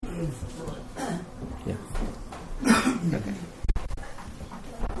Yeah. Okay.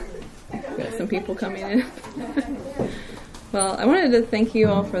 Got some people coming in. Well, I wanted to thank you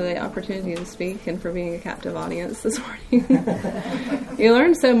all for the opportunity to speak and for being a captive audience this morning. You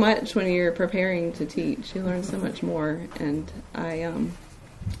learn so much when you're preparing to teach. You learn so much more, and I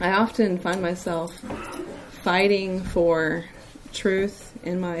often find myself fighting for truth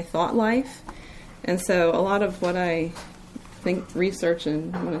in my thought life, and so a lot of what I think, research,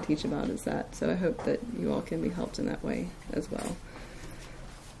 and want to teach about is that. So I hope that you all can be helped in that way as well.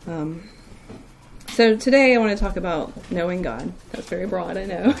 So today I want to talk about knowing God. That's very broad, I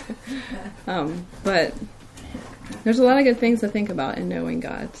know. But there's a lot of good things to think about in knowing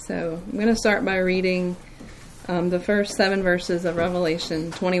God. So I'm going to start by reading the first 7 verses of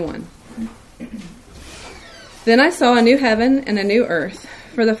Revelation 21. Then I saw a new heaven and a new earth,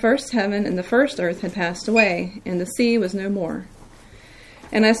 for the first heaven and the first earth had passed away, and the sea was no more.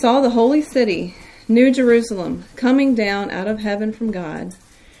 And I saw the holy city, New Jerusalem, coming down out of heaven from God,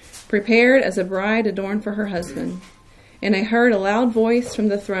 prepared as a bride adorned for her husband. And I heard a loud voice from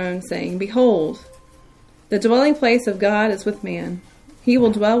the throne saying, Behold, the dwelling place of God is with man. He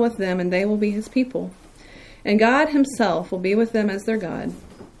will dwell with them, and they will be his people. And God himself will be with them as their God.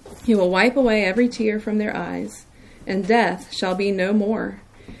 He will wipe away every tear from their eyes, and death shall be no more.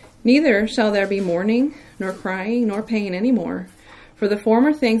 Neither shall there be mourning, nor crying, nor pain any more, for the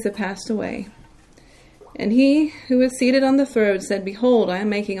former things have passed away. And he who was seated on the throne said, Behold, I am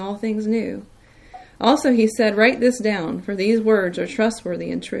making all things new. Also he said, Write this down, for these words are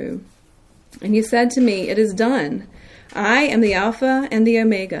trustworthy and true. And he said to me, It is done. I am the Alpha and the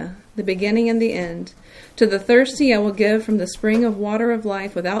Omega, the beginning and the end. To the thirsty I will give from the spring of water of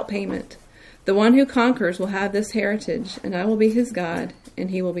life without payment. The one who conquers will have this heritage, and I will be his God, and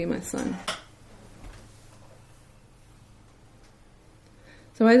he will be my son.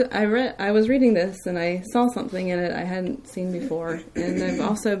 So I was reading this, and I saw something in it I hadn't seen before. And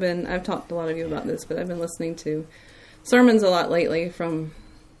I've talked to a lot of you about this, but I've been listening to sermons a lot lately from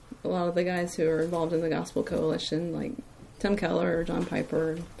a lot of the guys who are involved in the Gospel Coalition, like Tim Keller or John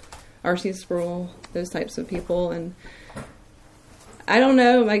Piper, R.C. Sproul, those types of people. And I don't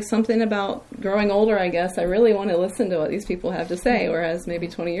know, like something about growing older, I guess. I really want to listen to what these people have to say, whereas maybe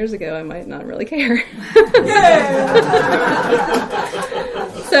 20 years ago I might not really care.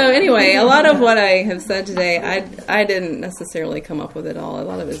 So anyway, a lot of what I have said today, I didn't necessarily come up with it all. A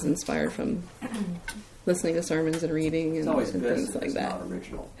lot of it is inspired from listening to sermons and reading and things like that. Not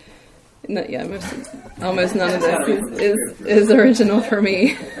original. No, yeah, almost none of this is original for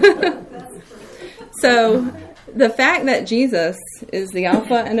me. So the fact that Jesus is the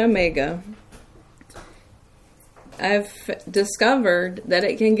Alpha and Omega, I've discovered that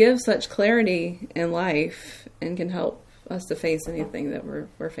it can give such clarity in life and can help us to face anything that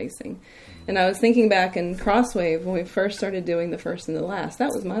we're facing. And I was thinking back in Crosswave when we first started doing the first and the last. That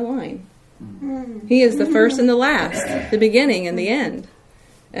was my line. He is the first and the last, the beginning and the end.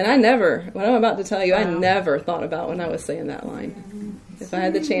 And what I'm about to tell you, I never thought about when I was saying that line. If I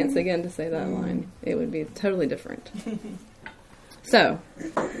had the chance again to say that line, it would be totally different. So,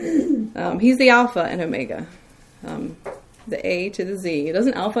 he's the Alpha and Omega. The A to the Z.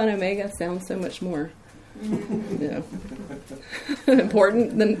 Doesn't Alpha and Omega sound so much more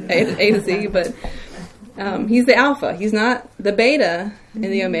important than A to Z? But he's the Alpha. He's not the Beta and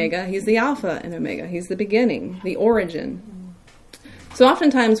the Omega. He's the Alpha and Omega. He's the beginning, the origin. So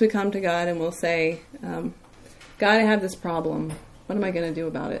oftentimes we come to God and we'll say, God, I have this problem. What am I going to do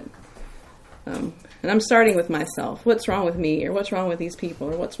about it? And I'm starting with myself. What's wrong with me? Or what's wrong with these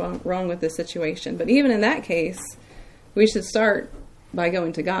people? Or what's wrong with this situation? But even in that case, we should start by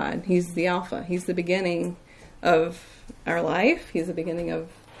going to God. He's the Alpha. He's the beginning of our life. He's the beginning of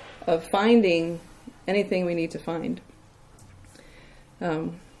finding anything we need to find.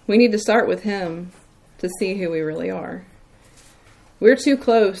 We need to start with Him to see who we really are. We're too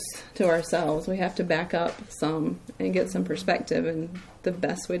close to ourselves. We have to back up some and get some perspective. And the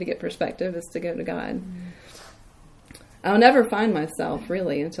best way to get perspective is to go to God. I'll never find myself,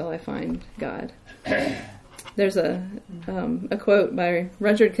 really, until I find God. There's a quote by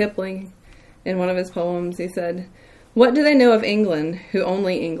Rudyard Kipling in one of his poems. He said, "What do they know of England who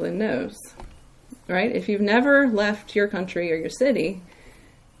only England knows?" Right? If you've never left your country or your city,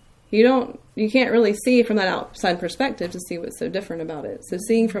 you can't really see from that outside perspective to see what's so different about it. So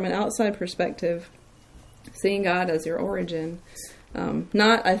seeing from an outside perspective, seeing God as your origin,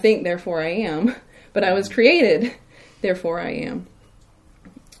 not I think, therefore I am, but I was created, therefore I am.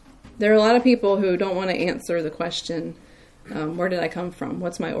 There are a lot of people who don't want to answer the question, where did I come from?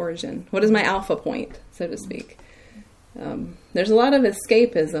 What's my origin? What is my alpha point, so to speak? There's a lot of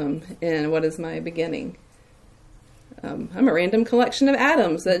escapism in what is my beginning. I'm a random collection of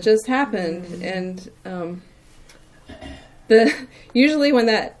atoms that just happened, and usually when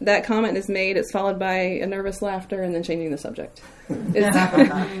that comment is made, it's followed by a nervous laughter and then changing the subject.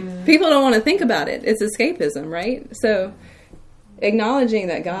 People don't want to think about it. It's escapism, right? So acknowledging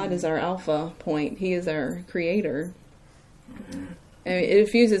that God is our alpha point, He is our creator, it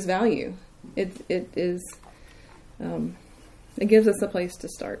infuses value. It gives us a place to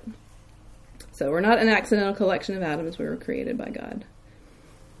start. So we're not an accidental collection of atoms. We were created by God.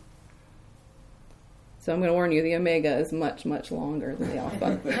 So I'm going to warn you, the omega is much, much longer than the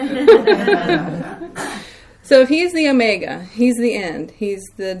alpha. So if He's the omega, He's the end. He's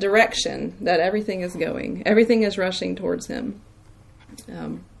the direction that everything is going. Everything is rushing towards Him.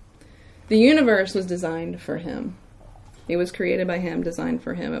 The universe was designed for Him. It was created by Him, designed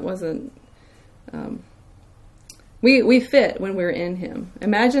for Him. It wasn't... We fit when we're in Him.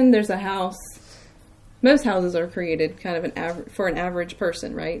 Imagine there's a house. Most houses are created kind of for an average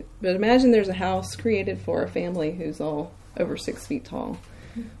person, right? But imagine there's a house created for a family who's all over 6 feet tall.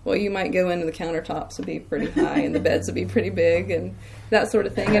 Well, you might go into the countertops would be pretty high and the beds would be pretty big and that sort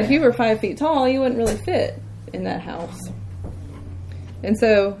of thing. And if you were 5 feet tall, you wouldn't really fit in that house. And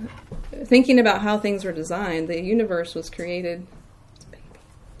so thinking about how things were designed, the universe was created...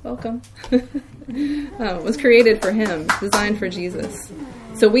 Welcome. Was created for Him, designed for Jesus.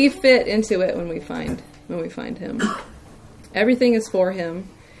 So we fit into it when we find Him. Everything is for Him.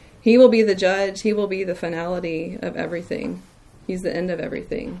 He will be the judge. He will be the finality of everything. He's the end of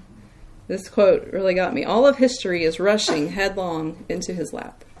everything. This quote really got me. All of history is rushing headlong into His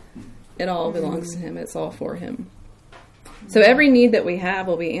lap. It all belongs to Him. It's all for Him. So every need that we have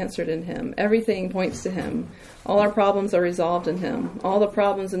will be answered in Him. Everything points to Him. All our problems are resolved in Him. All the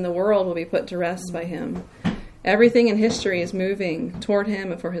problems in the world will be put to rest by Him. Everything in history is moving toward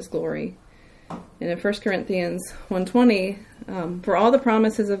Him and for His glory. And in 1 Corinthians 1:20, for all the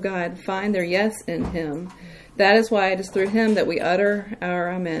promises of God find their yes in Him. That is why it is through Him that we utter our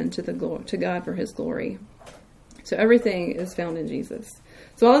amen to God for His glory. So everything is found in Jesus.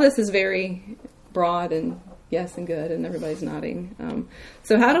 So all of this is very broad and yes and good, and everybody's nodding.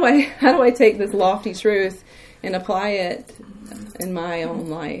 So how do I take this lofty truth and apply it in my own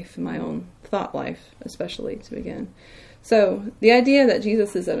life, in my own thought life, especially to begin? So the idea that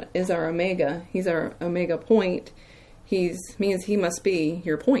Jesus is our omega, He's our omega point, means He must be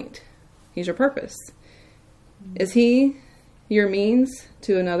your point. He's your purpose. Is He your means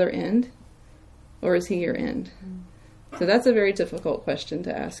to another end, or is He your end? So that's a very difficult question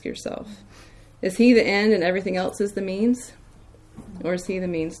to ask yourself. Is He the end and everything else is the means? Or is He the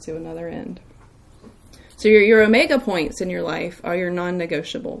means to another end? So your omega points in your life are your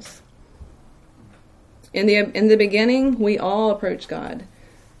non-negotiables. In the beginning, we all approach God,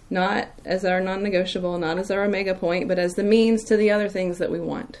 not as our non-negotiable, not as our omega point, but as the means to the other things that we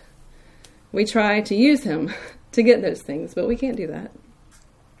want. We try to use Him to get those things, but we can't do that.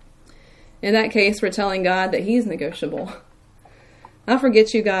 In that case, we're telling God that He's negotiable. I'll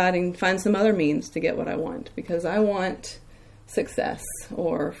forget you, God, and find some other means to get what I want, because I want success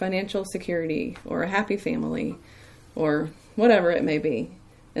or financial security or a happy family or whatever it may be.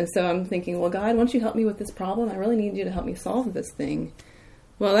 And so I'm thinking, well, God, won't you help me with this problem? I really need you to help me solve this thing.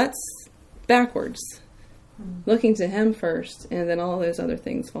 Well, that's backwards. Looking to Him first, and then all those other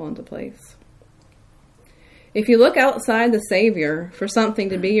things fall into place. If you look outside the Savior for something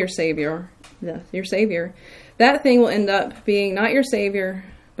to be your Savior, that thing will end up being not your Savior,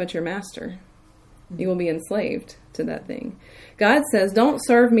 but your master. You will be enslaved to that thing. God says, don't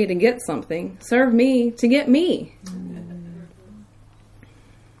serve me to get something. Serve me to get me.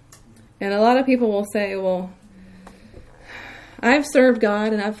 And a lot of people will say, well, I've served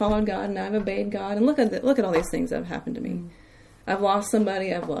God and I've followed God and I've obeyed God. And look at all these things that have happened to me. I've lost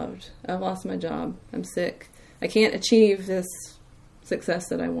somebody I've loved. I've lost my job. I'm sick. I can't achieve this success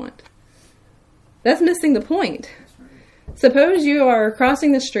that I want. That's missing the point. Suppose you are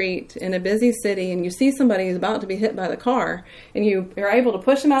crossing the street in a busy city and you see somebody who's about to be hit by the car and you are able to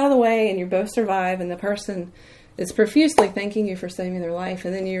push them out of the way and you both survive and the person is profusely thanking you for saving their life,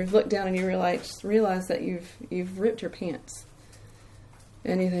 and then you look down and you realize that you've ripped your pants.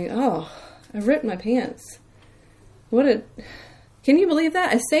 And you think, oh, I've ripped my pants. Can you believe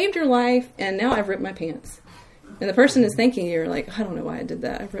that? I saved your life and now I've ripped my pants. And the person is thanking you, you're like, I don't know why I did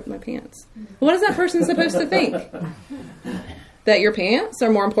that. I've ripped my pants. Well, what is that person supposed to think? That your pants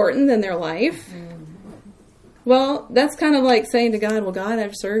are more important than their life? Well, that's kind of like saying to God, well, God,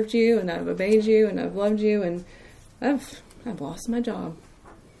 I've served you and I've obeyed you and I've loved you and I've lost my job.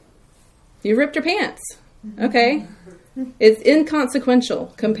 You ripped your pants. Okay. It's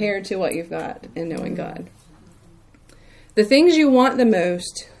inconsequential compared to what you've got in knowing God. The things you want the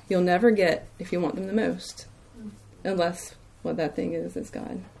most, you'll never get if you want them the most. Unless what that thing is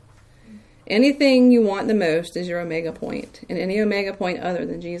God. Anything you want the most is your omega point. And any omega point other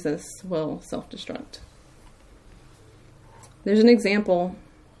than Jesus will self-destruct. There's an example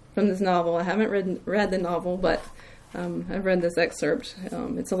from this novel. I haven't read the novel, but I've read this excerpt.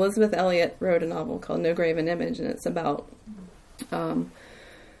 It's Elizabeth Elliot wrote a novel called No Graven Image, and it's about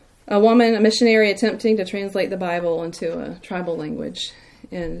a woman, a missionary, attempting to translate the Bible into a tribal language.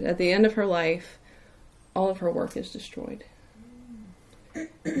 And at the end of her life, all of her work is destroyed.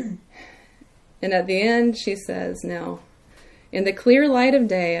 And at the end, she says, "Now, in the clear light of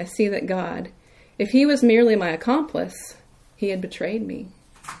day, I see that God, if he was merely my accomplice, he had betrayed me.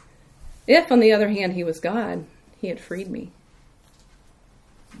 If, on the other hand, he was God, he had freed me."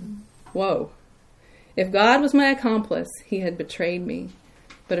 Whoa. If God was my accomplice, he had betrayed me.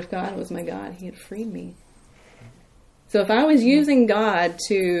 But if God was my God, he had freed me. So if I was using God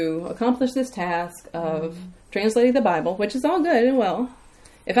to accomplish this task of translating the Bible, which is all good and well,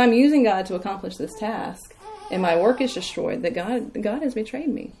 if I'm using God to accomplish this task and my work is destroyed, that God has betrayed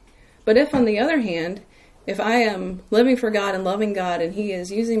me. But if, on the other hand, if I am living for God and loving God and he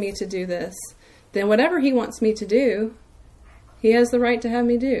is using me to do this, then whatever he wants me to do, he has the right to have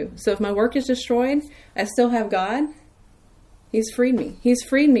me do. So if my work is destroyed, I still have God. He's freed me. He's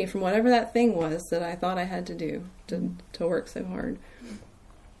freed me from whatever that thing was that I thought I had to do to work so hard.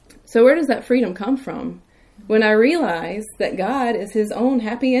 So where does that freedom come from? When I realize that God is his own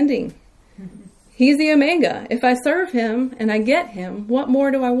happy ending. He's the omega. If I serve him and I get him, what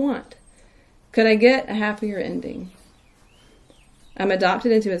more do I want? Could I get a happier ending? I'm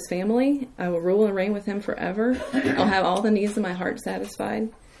adopted into his family. I will rule and reign with him forever. I'll have all the needs of my heart satisfied.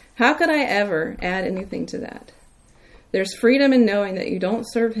 How could I ever add anything to that? There's freedom in knowing that you don't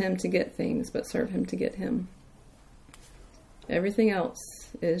serve him to get things, but serve him to get him. Everything else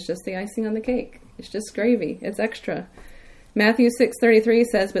is just the icing on the cake. It's just gravy. It's extra. Matthew 6:33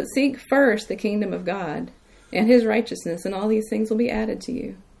 says, "But seek first the kingdom of God and his righteousness, and all these things will be added to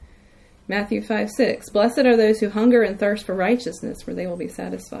you." Matthew 5:6, "Blessed are those who hunger and thirst for righteousness, for they will be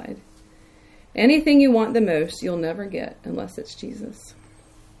satisfied." Anything you want the most, you'll never get unless it's Jesus.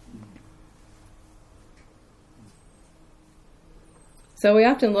 So we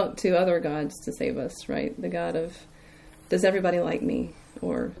often look to other gods to save us, right? The God of, does everybody like me?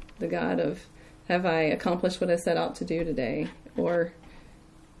 Or the God of, have I accomplished what I set out to do today? Or,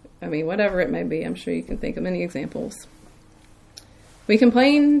 whatever it may be. I'm sure you can think of many examples. We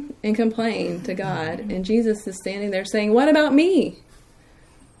complain and complain to God, and Jesus is standing there saying, "What about me?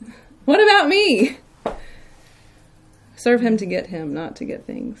 What about me?" Serve him to get him, not to get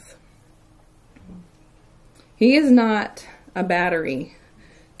things. He is not a battery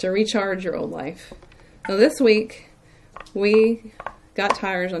to recharge your old life. Now this week, we got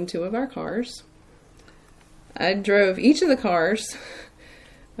tires on 2 of our cars. I drove each of the cars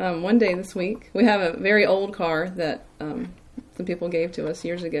one day this week. We have a very old car that some people gave to us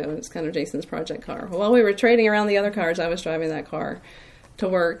years ago. It's kind of Jason's project car. While we were trading around the other cars, I was driving that car to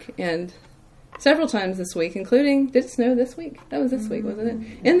work, and several times this week, including, did it snow this week? That was this week, wasn't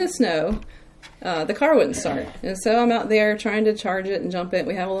it? In the snow, the car wouldn't start. And so I'm out there trying to charge it and jump it.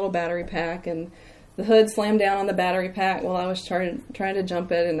 We have a little battery pack, and the hood slammed down on the battery pack while I was trying to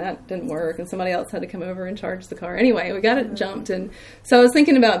jump it, and that didn't work, and somebody else had to come over and charge the car. Anyway, we got it jumped, and so I was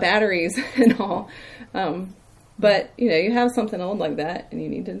thinking about batteries and all. But, you have something old like that, and you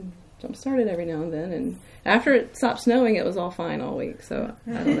need to jump start it every now and then. And after it stopped snowing, it was all fine all week, so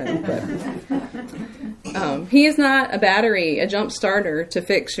I don't know. But he is not a battery, a jump starter to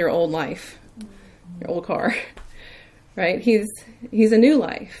fix your old life, your old car. Right? He's a new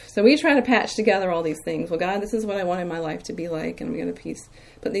life. So we try to patch together all these things. Well, God, this is what I want in my life to be like, and I'm going to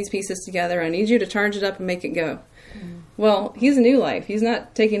put these pieces together. I need you to charge it up and make it go. Well, he's a new life. He's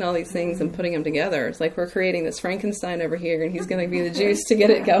not taking all these things and putting them together. It's like we're creating this Frankenstein over here, and he's going to be the juice to get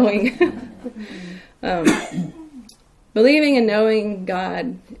it going. Believing and knowing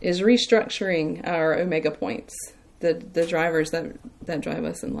God is restructuring our omega points, the drivers that drive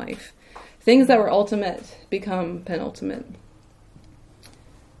us in life. Things that were ultimate become penultimate.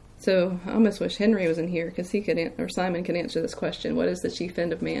 So I almost wish Henry was in here because or Simon could answer this question. What is the chief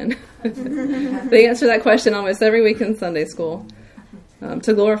end of man? They answer that question almost every week in Sunday school.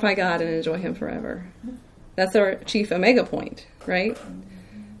 To glorify God and enjoy him forever. That's our chief omega point, right?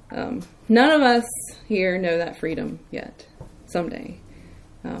 None of us here know that freedom yet. Someday.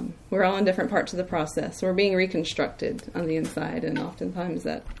 We're all in different parts of the process. We're being reconstructed on the inside, and oftentimes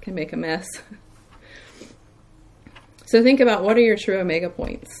that can make a mess. So think about, what are your true omega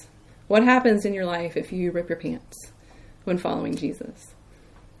points? What happens in your life if you rip your pants when following Jesus?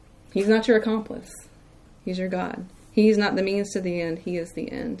 He's not your accomplice. He's your God. He's not the means to the end. He is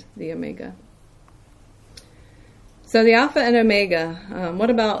the end, the omega. So the Alpha and Omega, what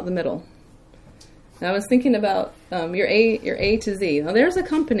about the middle? I was thinking about your A to Z. Now there's a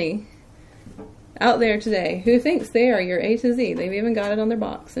company out there today who thinks they are your A to Z. They've even got it on their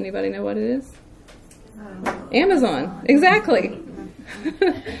box. Anybody know what it is? Amazon. Exactly.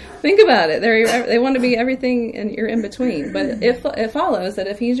 Think about it. They want to be everything, and you're in between. But it follows that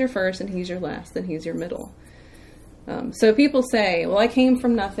if he's your first and he's your last, then he's your middle. So people say, well, I came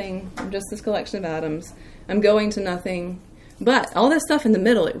from nothing. I'm just this collection of atoms. I'm going to nothing. But all this stuff in the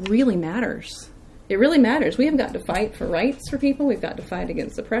middle, it really matters. It really matters. We have got to fight for rights for people. We've got to fight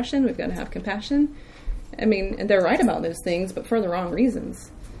against oppression. We've got to have compassion. I mean, and they're right about those things, but for the wrong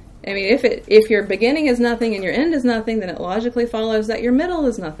reasons. I mean, if your beginning is nothing and your end is nothing, then it logically follows that your middle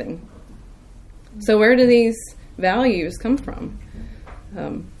is nothing. So where do these values come from?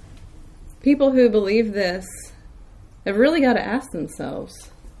 People who believe this have really got to ask themselves,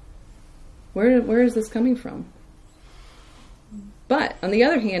 where is this coming from? But on the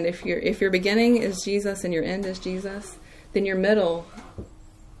other hand, if your beginning is Jesus and your end is Jesus, then your middle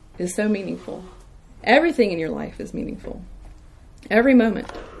is so meaningful. Everything in your life is meaningful. Every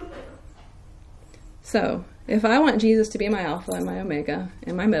moment. So, if I want Jesus to be my Alpha and my Omega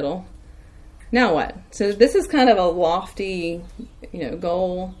and my middle, now what? So this is kind of a lofty,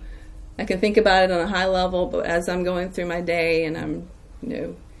 goal. I can think about it on a high level, but as I'm going through my day and I'm,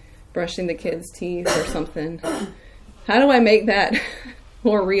 brushing the kids' teeth or something, how do I make that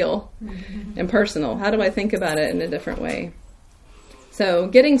more real and personal? How do I think about it in a different way? So,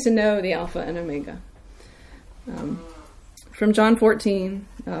 getting to know the Alpha and Omega. From John 14,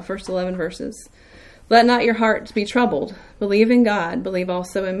 first 11 verses. Let not your hearts be troubled. Believe in God. Believe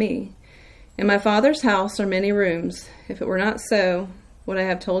also in me. In my Father's house are many rooms. If it were not so, would I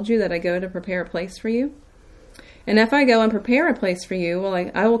have told you that I go to prepare a place for you? And if I go and prepare a place for you,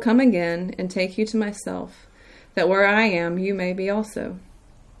 I will come again and take you to myself, that where I am, you may be also.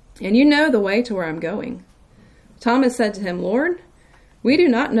 And you know the way to where I'm going. Thomas said to him, Lord, we do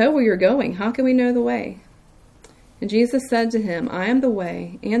not know where you're going. How can we know the way? And Jesus said to him, I am the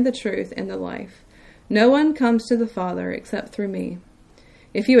way and the truth and the life. No one comes to the Father except through me.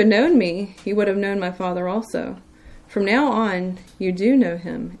 If you had known me, you would have known my Father also. From now on, you do know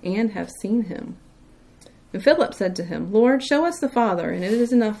him and have seen him. And Philip said to him, Lord, show us the Father, and it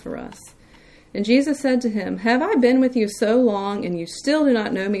is enough for us. And Jesus said to him, Have I been with you so long, and you still do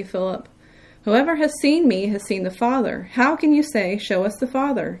not know me, Philip? Whoever has seen me has seen the Father. How can you say, Show us the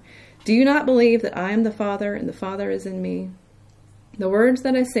Father? Do you not believe that I am the Father, and the Father is in me? The words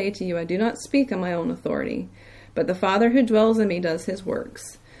that I say to you I do not speak on my own authority, but the Father who dwells in me does his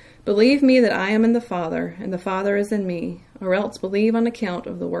works. Believe me that I am in the Father, and the Father is in me, or else believe on account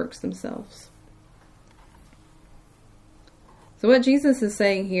of the works themselves. So what Jesus is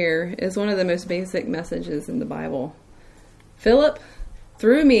saying here is one of the most basic messages in the Bible. Philip,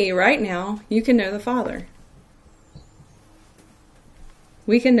 through me right now, you can know the Father.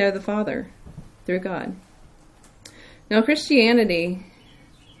 We can know the Father through God. Now, Christianity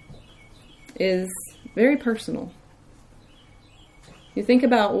is very personal. You think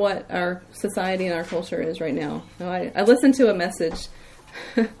about what our society and our culture is right now. I listened to a message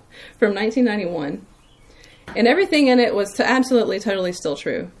from 1991, and everything in it was absolutely, totally still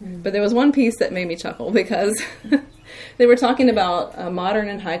true. But there was one piece that made me chuckle because they were talking about a modern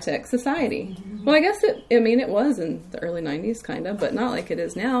and high-tech society. Well, I guess it was in the early 90s, kind of, but not like it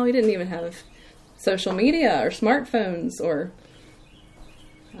is now. We didn't even have social media or smartphones or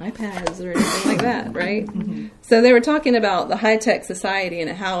iPads or anything like that, right? Mm-hmm. So they were talking about the high-tech society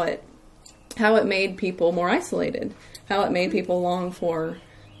and how it made people more isolated, how it made people long for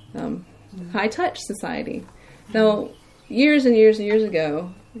high-touch society. Now, years and years and years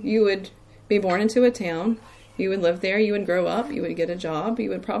ago, you would be born into a town, you would live there, you would grow up, you would get a job, you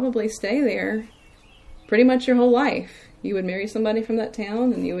would probably stay there pretty much your whole life. You would marry somebody from that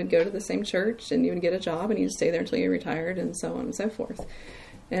town, and you would go to the same church, and you would get a job, and you'd stay there until you retired, and so on and so forth.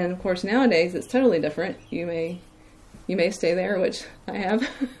 And of course, nowadays it's totally different. You may stay there, which I have,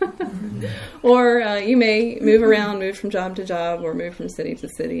 or you may move around, move from job to job, or move from city to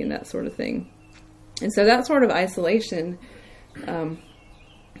city, and that sort of thing. And so that sort of isolation,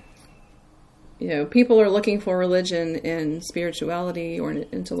 people are looking for religion and spirituality or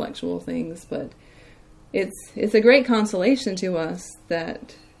intellectual things, but it's a great consolation to us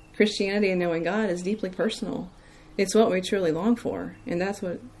that Christianity and knowing God is deeply personal. It's what we truly long for, and that's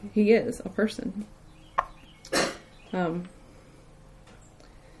what he is, a person.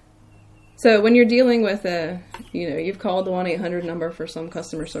 So when you're dealing with you've called the 1-800 number for some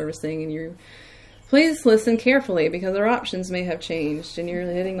customer service thing, and please listen carefully because our options may have changed, and you're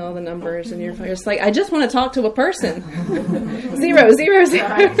hitting all the numbers, and you're just like, I just want to talk to a person. 0, 0,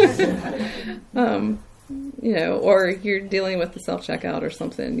 0. Or you're dealing with the self-checkout or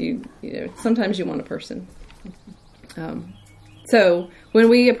something. Sometimes you want a person. So when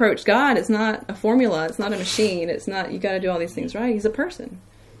we approach God, it's not a formula. It's not a machine. It's not, you got to do all these things right. He's a person.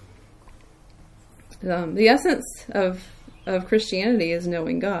 The essence of Christianity is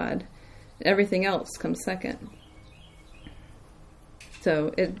knowing God. Everything else comes second.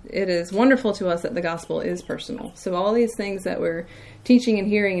 So it is wonderful to us that the gospel is personal. So all these things that we're teaching and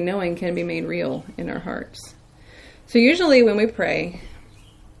hearing and knowing can be made real in our hearts. So usually when we pray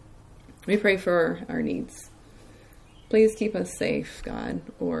for our needs. Please keep us safe, God,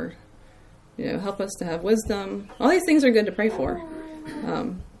 or help us to have wisdom. All these things are good to pray for.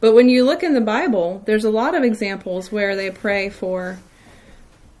 But when you look in the Bible, there's a lot of examples where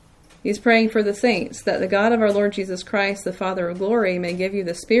he's praying for the saints, that the God of our Lord Jesus Christ, the Father of glory, may give you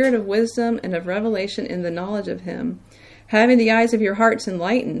the spirit of wisdom and of revelation in the knowledge of him, having the eyes of your hearts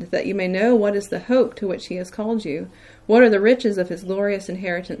enlightened, that you may know what is the hope to which he has called you, what are the riches of his glorious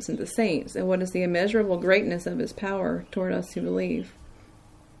inheritance in the saints, and what is the immeasurable greatness of his power toward us who believe.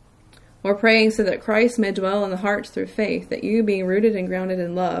 Or praying so that Christ may dwell in the hearts through faith, that you, being rooted and grounded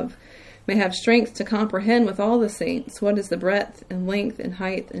in love, may have strength to comprehend with all the saints what is the breadth and length and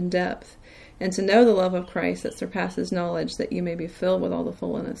height and depth, and to know the love of Christ that surpasses knowledge, that you may be filled with all the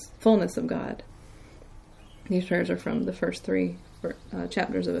fullness of God. These prayers are from the first 3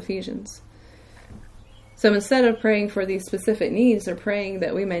 chapters of Ephesians. So instead of praying for these specific needs, they're praying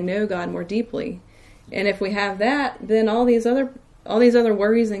that we may know God more deeply. And if we have that, then all these other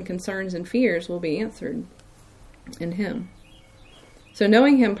worries and concerns and fears will be answered in him. So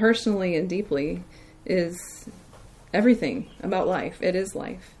knowing him personally and deeply is everything about life. It is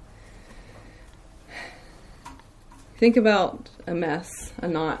life. Think about a mess, a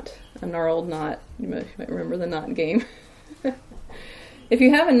knot, a gnarled knot. You might remember the knot game. If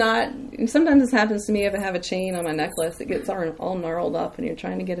you have a knot, sometimes this happens to me if I have a chain on my necklace, it gets all gnarled up and you're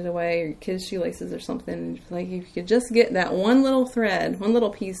trying to get it away, or your kid's shoelaces or something. Like, if you could just get that one little thread, one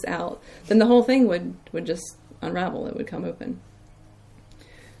little piece out, then the whole thing would just unravel. It would come open.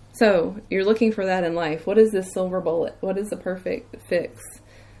 So you're looking for that in life. What is this silver bullet? What is the perfect fix?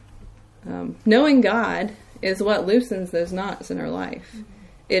 Knowing God is what loosens those knots in our life.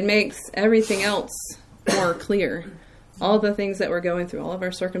 It makes everything else more clear. All the things that we're going through, all of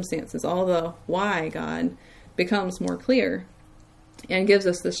our circumstances, all the why God becomes more clear and gives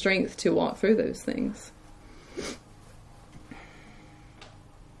us the strength to walk through those things.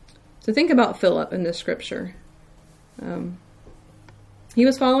 So think about Philip in this scripture. He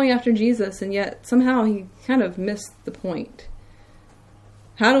was following after Jesus, and yet somehow he kind of missed the point.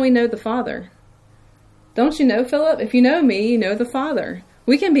 How do we know the Father? Don't you know, Philip? If you know me, you know the Father.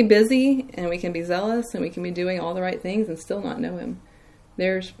 We can be busy, and we can be zealous, and we can be doing all the right things and still not know him.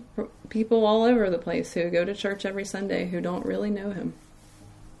 There's people all over the place who go to church every Sunday who don't really know him.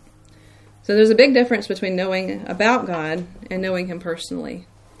 So there's a big difference between knowing about God and knowing him personally.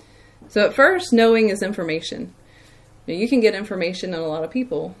 So at first, knowing is information. You can get information on a lot of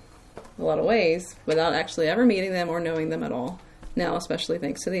people, a lot of ways, without actually ever meeting them or knowing them at all. Now, especially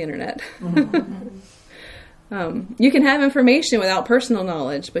thanks to the internet. You can have information without personal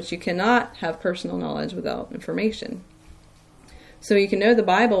knowledge, but you cannot have personal knowledge without information. So you can know the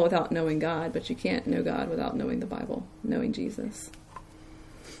Bible without knowing God, but you can't know God without knowing the Bible, knowing Jesus.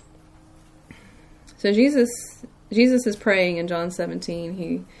 So Jesus is praying in John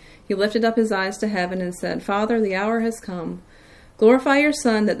 17. He lifted up his eyes to heaven and said, Father, the hour has come. Glorify your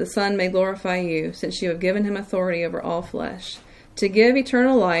Son, that the Son may glorify you, since you have given him authority over all flesh, to give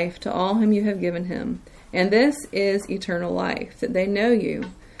eternal life to all whom you have given him. And this is eternal life, that they know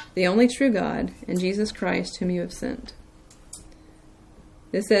you, the only true God, and Jesus Christ, whom you have sent.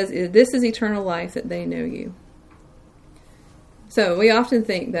 It says, this is eternal life, that they know you. So we often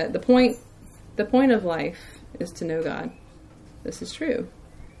think that the point of life is to know God. This is true.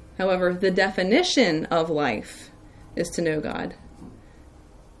 However, the definition of life is to know God.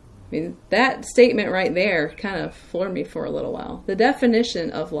 I mean, that statement right there kind of floored me for a little while. The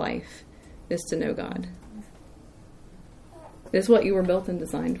definition of life is to know God. It's what you were built and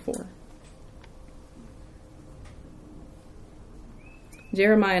designed for.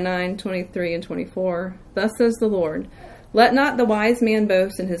 Jeremiah 9:23 and 24. Thus says the Lord, let not the wise man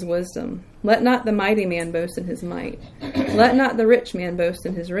boast in his wisdom. Let not the mighty man boast in his might. Let not the rich man boast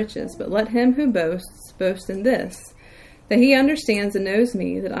in his riches. But let him who boasts boast in this, that he understands and knows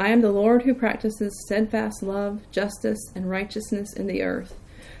me, that I am the Lord who practices steadfast love, justice, and righteousness in the earth.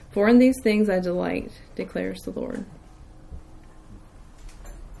 For in these things I delight, declares the Lord.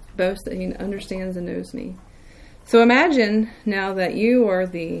 Boast that he understands and knows me. So imagine now that you are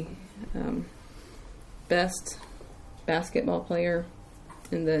the best basketball player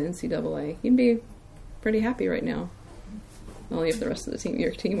in the NCAA. You'd be pretty happy right now. Only if the rest of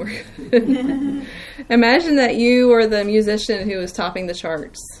your team were good. Imagine that you were the musician who was topping the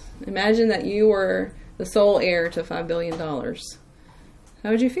charts. Imagine that you were the sole heir to $5 billion. How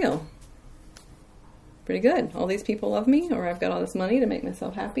would you feel? Pretty good. All these people love me, or I've got all this money to make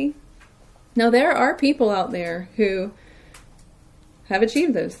myself happy. Now, there are people out there who have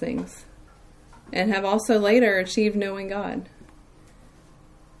achieved those things and have also later achieved knowing God.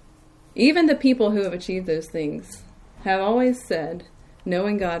 Even the people who have achieved those things have always said,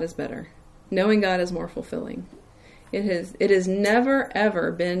 knowing God is better. Knowing God is more fulfilling. It has never,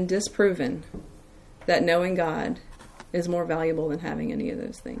 ever been disproven that knowing God is more valuable than having any of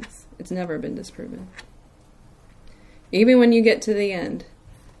those things. It's never been disproven. Even when you get to the end,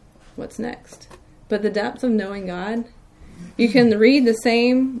 what's next? But the depth of knowing God, you can read the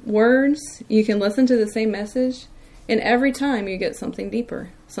same words, you can listen to the same message, and every time you get something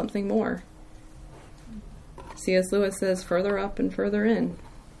deeper, something more. C.S. Lewis says, further up and further in.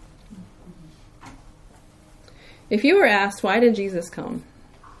 If you were asked, why did Jesus come?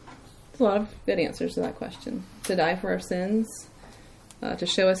 There's a lot of good answers to that question. To die for our sins? To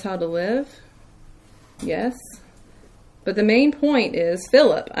show us how to live? Yes. But the main point is,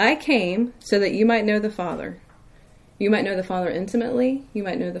 Philip, I came so that you might know the Father. You might know the Father intimately. You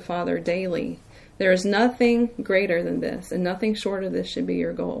might know the Father daily. There is nothing greater than this, and nothing short of this should be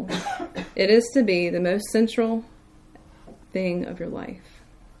your goal. It is to be the most central thing of your life.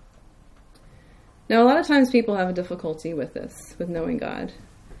 Now, a lot of times people have a difficulty with this, with knowing God.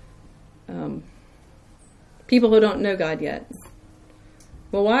 People who don't know God yet.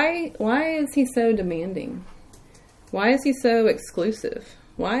 Well, why is he so demanding? Why is he so exclusive?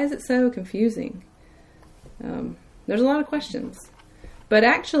 Why is it so confusing? There's a lot of questions. But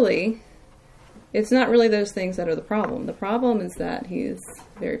actually, it's not really those things that are the problem. The problem is that he is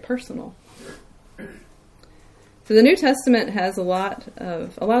very personal. So the New Testament has a lot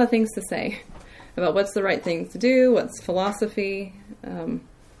of things to say about what's the right thing to do, what's philosophy,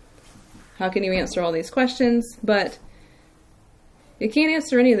 how can you answer all these questions, but you can't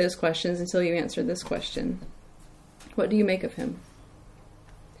answer any of those questions until you answer this question. What do you make of him?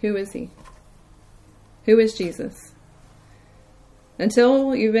 Who is he? Who is Jesus?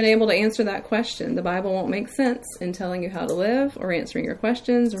 Until you've been able to answer that question, the Bible won't make sense in telling you how to live, or answering your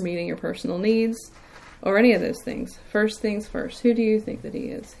questions, or meeting your personal needs, or any of those things. First things first. Who do you think that he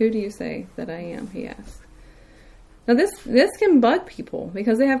is? Who do you say that I am? He asks. Now this can bug people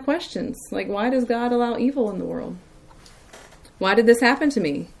because they have questions like, why does God allow evil in the world? Why did this happen to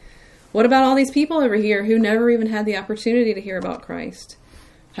me? What about all these people over here who never even had the opportunity to hear about Christ?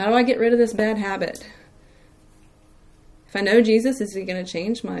 How do I get rid of this bad habit? If I know Jesus, is he going to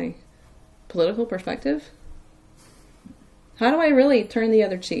change my political perspective? How do I really turn the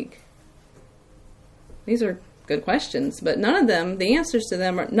other cheek? These are good questions, but none of them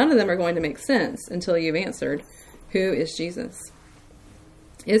are going to make sense until you've answered, who is Jesus?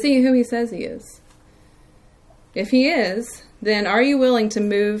 Is he who he says he is? If he is, then are you willing to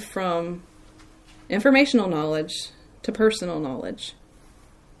move from informational knowledge to personal knowledge?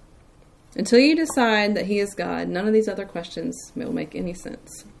 Until you decide that he is God, none of these other questions will make any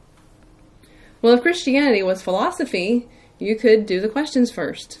sense. Well, if Christianity was philosophy, you could do the questions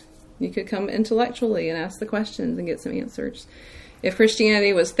first. You could come intellectually and ask the questions and get some answers. If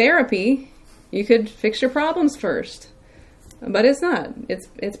Christianity was therapy, you could fix your problems first. But it's not.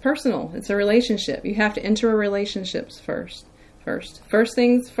 It's personal. It's a relationship. You have to enter relationships first. First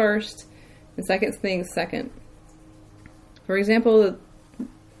things first, and second things second. For example,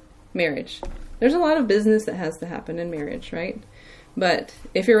 marriage. There's a lot of business that has to happen in marriage, right? But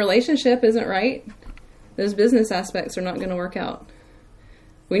if your relationship isn't right, those business aspects are not going to work out.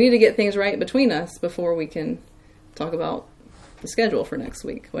 We need to get things right between us before we can talk about the schedule for next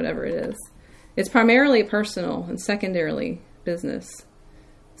week, whatever it is. It's primarily personal and secondarily business.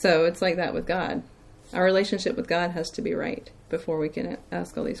 So it's like that with God. Our relationship with God has to be right before we can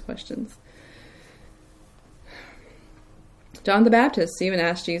ask all these questions. John the Baptist even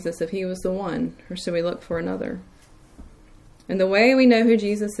asked Jesus if he was the one, or should we look for another? And the way we know who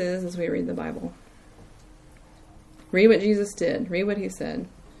Jesus is we read the Bible. Read what Jesus did. Read what he said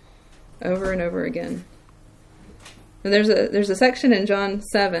over and over again. And there's a section in John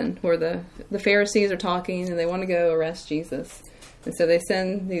 7 where the Pharisees are talking and they want to go arrest Jesus. And so they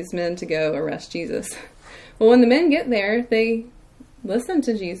send these men to go arrest Jesus. Well, when the men get there, they listen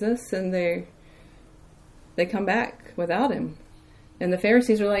to Jesus and they come back without him. And the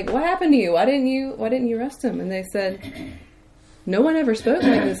Pharisees are like, "What happened to you? Why didn't you arrest him?" And they said, "No one ever spoke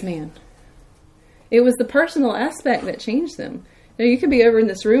like this man." It was the personal aspect that changed them. You could be over in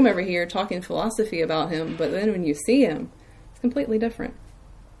this room over here talking philosophy about him, but then when you see him, it's completely different.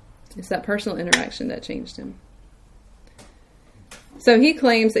 It's that personal interaction that changed him. So he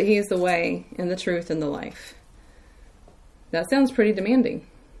claims that he is the way and the truth and the life. That sounds pretty demanding.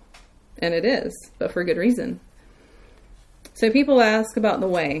 And it is, but for good reason. So people ask about the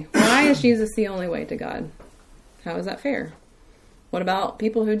way. Why is Jesus the only way to God? How is that fair? What about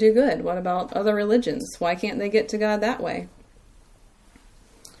people who do good? What about other religions? Why can't they get to God that way?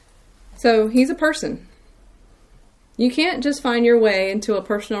 So he's a person. You can't just find your way into a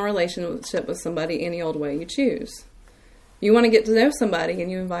personal relationship with somebody any old way you choose. You want to get to know somebody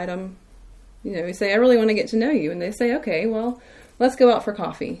and you invite them, you say, "I really want to get to know you." And they say, "Okay, well, let's go out for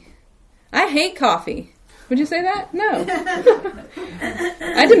coffee." I hate coffee. Would you say that? No.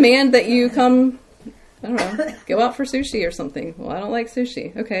 I demand that you come, I don't know, go out for sushi or something. Well, I don't like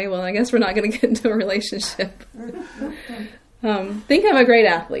sushi. Okay, well, I guess we're not going to get into a relationship. Think of a great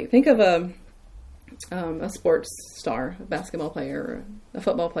athlete. Think of a sports star, a basketball player, or a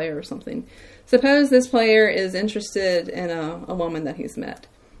football player or something. Suppose this player is interested in a woman that he's met.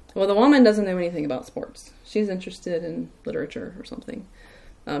 Well, the woman doesn't know anything about sports. She's interested in literature or something.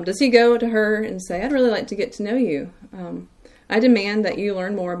 Does he go to her and say, "I'd really like to get to know you. I demand that you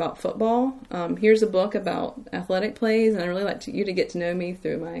learn more about football. Here's a book about athletic plays, and I'd really like you to get to know me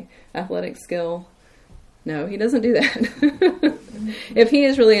through my athletic skill." No, he doesn't do that. If he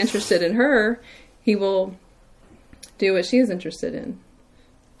is really interested in her, he will do what she's interested in,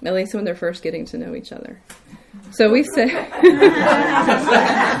 at least when they're first getting to know each other. So we say...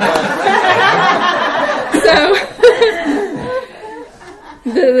 So...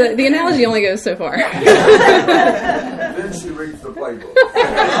 The analogy only goes so far. Then she reads the playbook.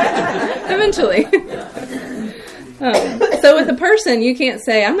 Eventually. So with a person, you can't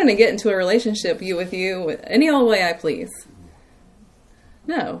say, "I'm going to get into a relationship with you any old way I please."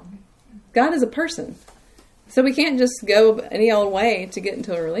 No. God is a person. So we can't just go any old way to get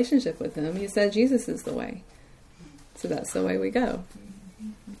into a relationship with him. He said Jesus is the way. So that's the way we go.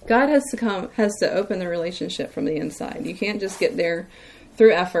 God has to open the relationship from the inside. You can't just get there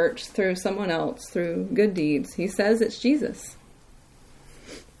through effort, through someone else, through good deeds. He says it's Jesus.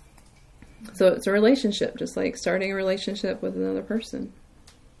 So it's a relationship, just like starting a relationship with another person.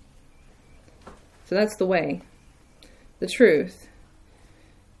 So that's the way. The truth.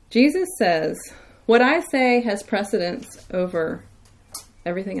 Jesus says, what I say has precedence over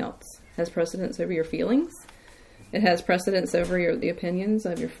everything else. It has precedence over your feelings. It has precedence over the opinions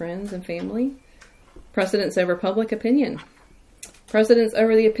of your friends and family. Precedence over public opinion. Precedence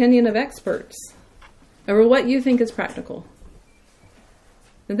over the opinion of experts. Over what you think is practical.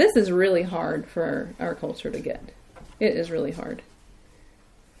 And this is really hard for our culture to get. It is really hard.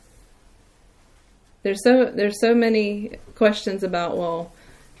 There's so many questions about, well,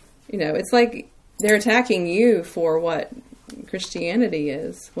 it's like they're attacking you for what Christianity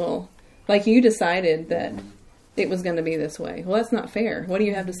is. Well, like you decided that it was going to be this way. Well, that's not fair. What do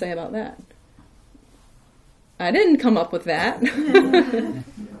you have to say about that? I didn't come up with that.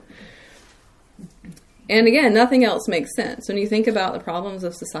 And again, nothing else makes sense. When you think about the problems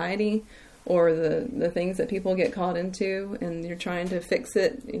of society or the things that people get caught into and you're trying to fix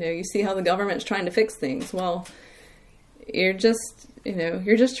it, you see how the government's trying to fix things. Well, you're just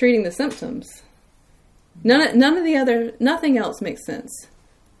treating the symptoms. Nothing else makes sense.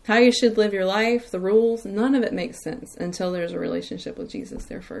 How you should live your life, the rules, none of it makes sense until there's a relationship with Jesus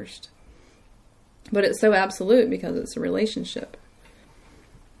there first. But it's so absolute because it's a relationship.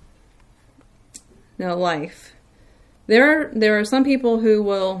 Now, life. There are some people who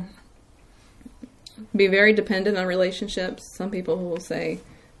will be very dependent on relationships. Some people who will say,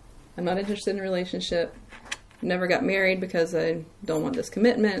 I'm not interested in a relationship. Never got married because I don't want this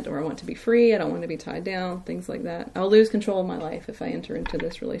commitment, or I want to be free. I don't want to be tied down, things like that. I'll lose control of my life if I enter into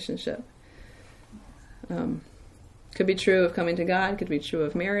this relationship. Could be true of coming to God, could be true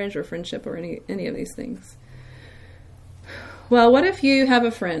of marriage or friendship or any of these things. Well, what if you have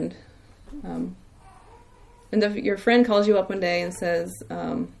a friend, and your friend calls you up one day and says,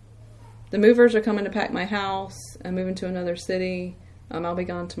 the movers are coming to pack my house. I'm moving to another city. I'll be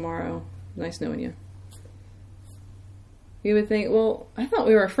gone tomorrow. Nice knowing you. You would think, well, I thought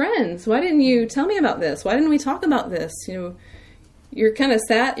we were friends. Why didn't you tell me about this? Why didn't we talk about this? You're kind of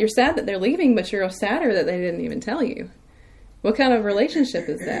sad. You're sad that they're leaving, but you're sadder that they didn't even tell you. What kind of relationship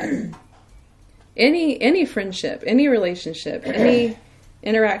is that? Any friendship, any relationship, any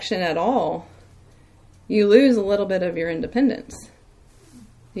interaction at all, you lose a little bit of your independence.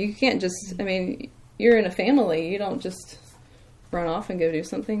 You can't just, you're in a family. You don't just run off and go do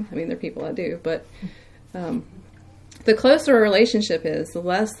something. There are people that do, but the closer a relationship is, the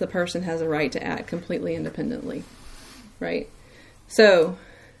less the person has a right to act completely independently, right? So,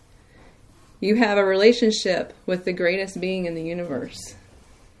 you have a relationship with the greatest being in the universe.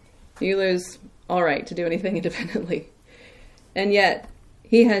 You lose all right to do anything independently. And yet,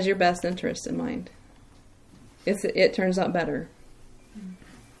 he has your best interest in mind. It turns out better.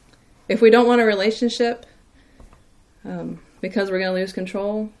 If we don't want a relationship, because we're going to lose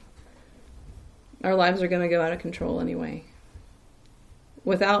control, our lives are going to go out of control anyway.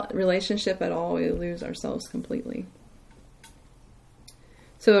 Without relationship at all, we lose ourselves completely.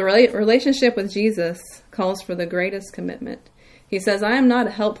 So a relationship with Jesus calls for the greatest commitment. He says, I am not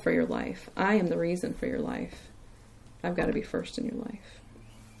a help for your life. I am the reason for your life. I've got to be first in your life.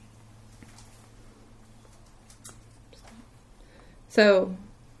 So,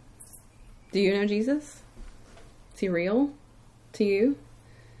 do you know Jesus? Is he real to you?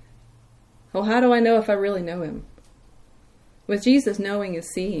 Well, how do I know if I really know him? With Jesus, knowing is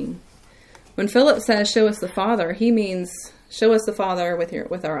seeing. When Philip says, show us the Father, he means show us the Father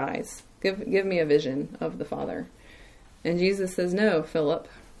with our eyes. Give me a vision of the Father. And Jesus says, no, Philip.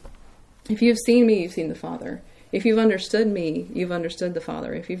 If you've seen me, you've seen the Father. If you've understood me, you've understood the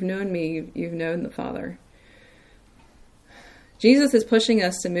Father. If you've known me, you've known the Father. Jesus is pushing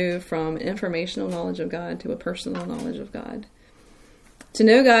us to move from informational knowledge of God to a personal knowledge of God. To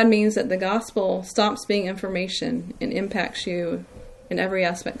know God means that the gospel stops being information and impacts you in every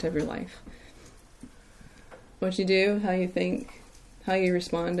aspect of your life. What you do, how you think, how you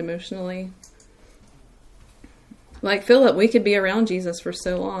respond emotionally. Like Philip, we could be around Jesus for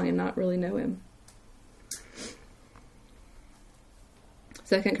so long and not really know him.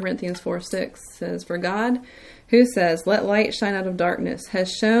 2 Corinthians 4:6 says, for God, who says, let light shine out of darkness,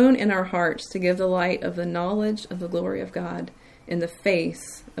 has shone in our hearts to give the light of the knowledge of the glory of God in the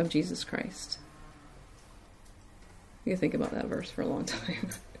face of Jesus Christ. You can think about that verse for a long time.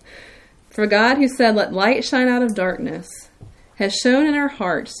 For God, who said, let light shine out of darkness, has shone in our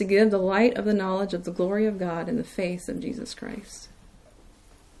hearts to give the light of the knowledge of the glory of God in the face of Jesus Christ.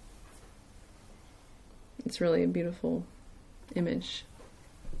 It's really a beautiful image.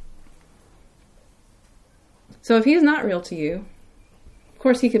 So if he's not real to you, of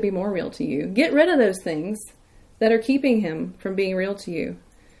course he could be more real to you. Get rid of those things that are keeping him from being real to you.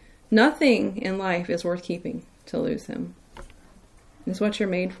 Nothing in life is worth keeping to lose him. It's what you're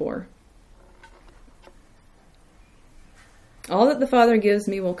made for. All that the Father gives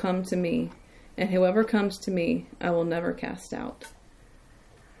me will come to me, and whoever comes to me, I will never cast out.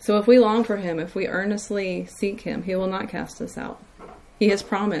 So if we long for him, if we earnestly seek him, he will not cast us out. He has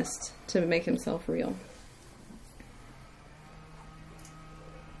promised to make himself real.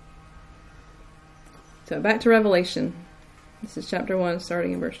 So back to Revelation. This is chapter 1,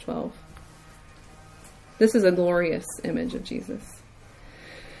 starting in verse 12. This is a glorious image of Jesus.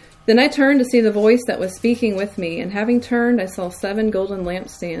 Then I turned to see the voice that was speaking with me, and having turned, I saw 7 golden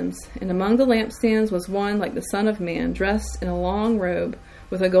lampstands, and among the lampstands was one like the Son of Man, dressed in a long robe,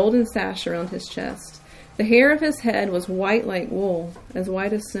 with a golden sash around his chest. The hair of his head was white like wool, as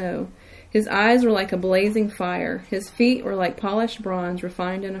white as snow. His eyes were like a blazing fire. His feet were like polished bronze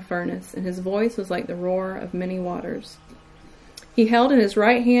refined in a furnace, and his voice was like the roar of many waters. He held in his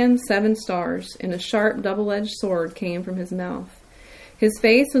right hand 7 stars, and a sharp double-edged sword came from his mouth. His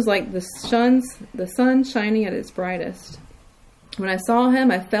face was like the sun shining at its brightest. When I saw him,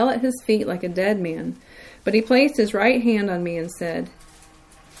 I fell at his feet like a dead man. But he placed his right hand on me and said,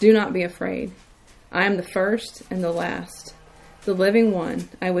 do not be afraid. I am the first and the last, the living one.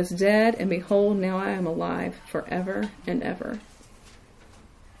 I was dead, and behold, now I am alive forever and ever.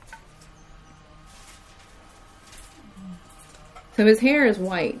 So his hair is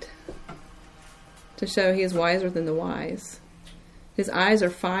white, to show he is wiser than the wise. His eyes are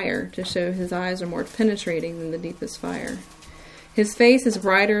fire, to show his eyes are more penetrating than the deepest fire. His face is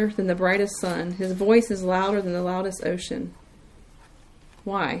brighter than the brightest sun. His voice is louder than the loudest ocean.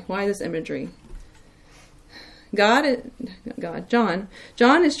 Why? Why this imagery? John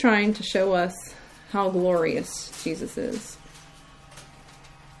is trying to show us how glorious Jesus is.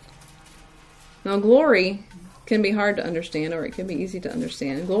 Now, glory can be hard to understand, or it can be easy to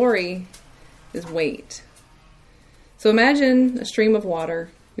understand. Glory is weight. So imagine a stream of water.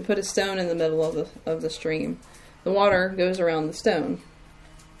 You put a stone in the middle of the stream. The water goes around the stone,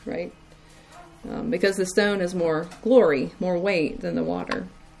 right? Because the stone has more glory, more weight than the water.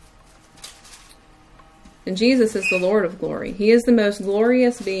 And Jesus is the Lord of glory. He is the most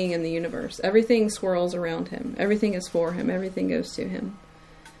glorious being in the universe. Everything swirls around him. Everything is for him. Everything goes to him.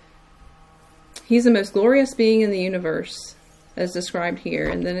 He's the most glorious being in the universe, as described here.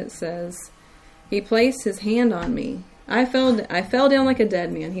 And then it says, he placed his hand on me. I fell down like a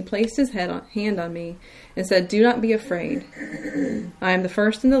dead man. He placed his hand on me and said, do not be afraid. I am the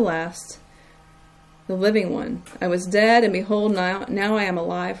first and the last, the living one. I was dead, and behold, now I am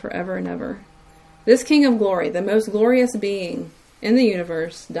alive forever and ever. This King of glory, the most glorious being in the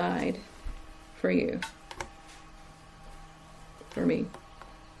universe, died for you, for me.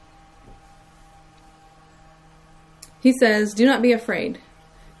 He says, do not be afraid.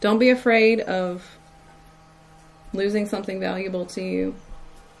 Don't be afraid of losing something valuable to you.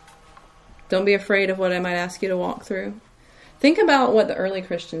 Don't be afraid of what I might ask you to walk through. Think about what the early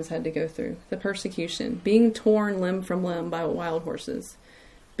Christians had to go through. The persecution, being torn limb from limb by wild horses,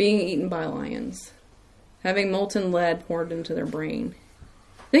 being eaten by lions, having molten lead poured into their brain.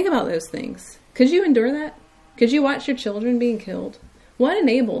 Think about those things. Could you endure that? Could you watch your children being killed? What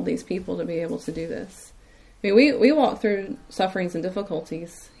enabled these people to be able to do this? I mean, we walk through sufferings and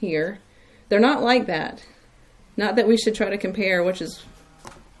difficulties here. They're not like that. Not that we should try to compare which is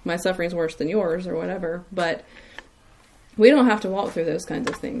my suffering's worse than yours or whatever, but we don't have to walk through those kinds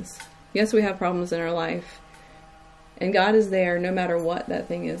of things. Yes, we have problems in our life, and God is there no matter what that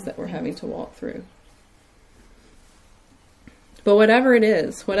thing is that we're having to walk through. But whatever it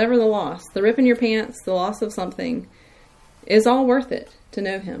is, whatever the loss, the rip in your pants, the loss of something, is all worth it to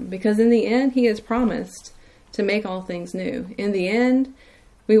know him. Because in the end, he has promised to make all things new. In the end,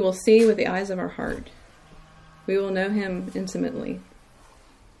 we will see with the eyes of our heart. We will know him intimately.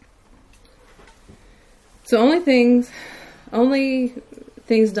 So only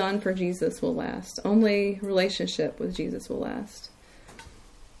things done for Jesus will last. Only relationship with Jesus will last.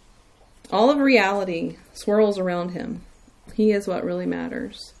 All of reality swirls around him. He is what really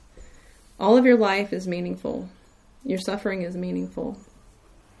matters. All of your life is meaningful. Your suffering is meaningful.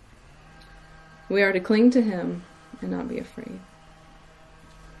 We are to cling to him and not be afraid.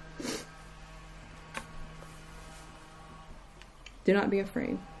 Do not be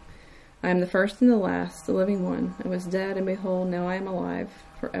afraid. I am the first and the last, the living one. I was dead, and behold, now I am alive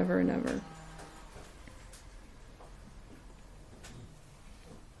forever and ever.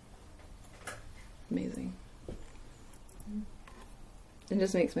 Amazing. It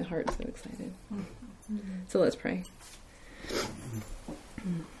just makes my heart so excited. So let's pray.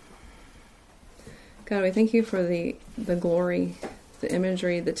 God, we thank you for the glory, the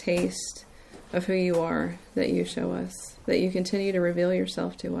imagery, the taste of who you are that you show us, that you continue to reveal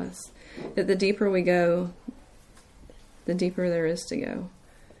yourself to us, that the deeper we go, the deeper there is to go,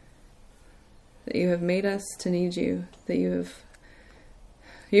 that you have made us to need you, that you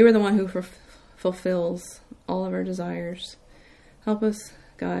are the one who fulfills all of our desires. Help us,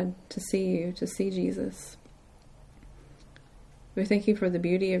 God, to see you, to see Jesus. We thank you for the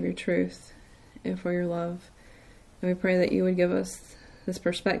beauty of your truth and for your love. And we pray that you would give us this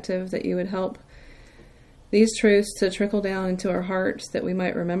perspective, that you would help these truths to trickle down into our hearts, that we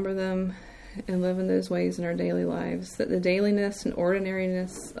might remember them and live in those ways in our daily lives, that the dailiness and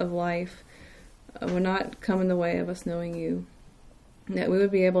ordinariness of life would not come in the way of us knowing you, that we would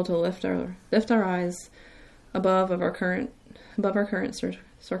be able to lift our eyes above our current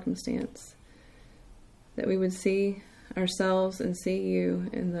circumstance, that we would see ourselves and see you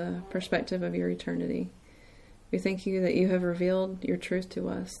in the perspective of your eternity. We thank you that you have revealed your truth to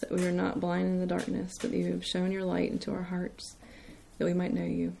us, that we are not blind in the darkness, but that you have shown your light into our hearts, that we might know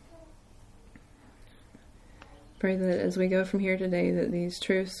you. Pray that as we go from here today, that these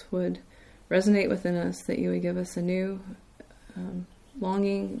truths would resonate within us, that you would give us a new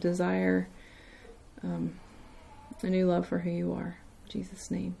longing, desire, a new love for who you are. In Jesus'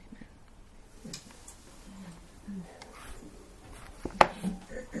 name, amen.